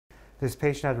This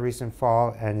patient had a recent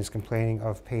fall and is complaining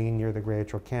of pain near the greater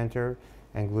trochanter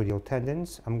and gluteal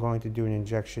tendons. I'm going to do an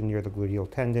injection near the gluteal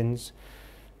tendons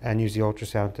and use the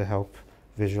ultrasound to help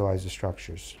visualize the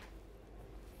structures.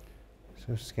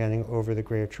 So scanning over the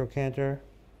greater trochanter,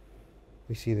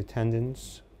 we see the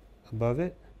tendons above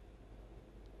it.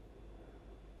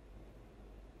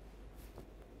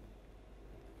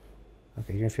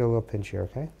 Okay, you're going to feel a little pinch here,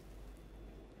 okay?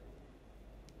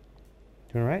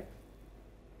 Doing all right?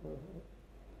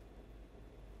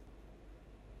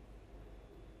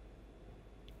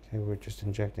 Okay, we're just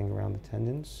injecting around the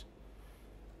tendons.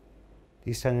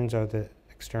 These tendons are the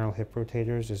external hip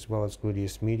rotators as well as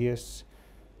gluteus medius.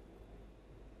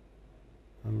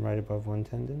 I'm right above one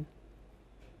tendon.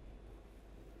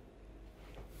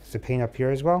 Is the pain up here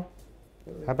as well?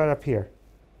 How about up here?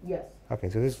 Yes. Okay,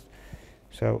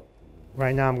 so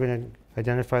right now I'm going to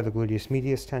identify the gluteus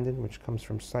medius tendon, which comes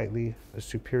from slightly a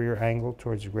superior angle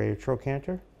towards the greater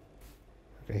trochanter.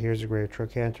 Okay, here's the greater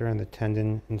trochanter, and the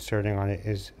tendon inserting on it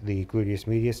is the gluteus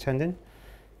medius tendon.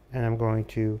 And I'm going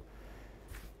to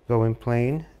go in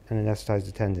plane and anesthetize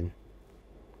the tendon.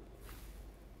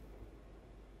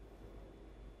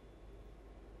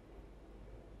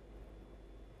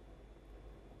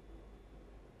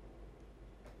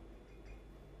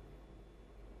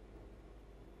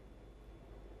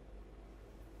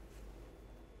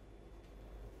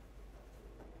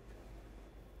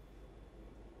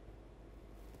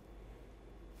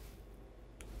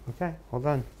 Okay, all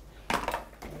done.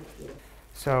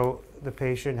 So the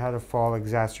patient had a fall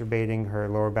exacerbating her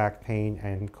lower back pain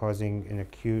and causing an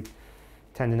acute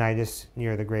tendonitis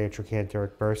near the greater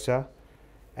trochanteric bursa.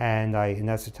 And I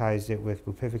anesthetized it with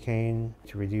bupivacaine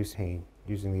to reduce pain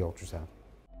using the ultrasound.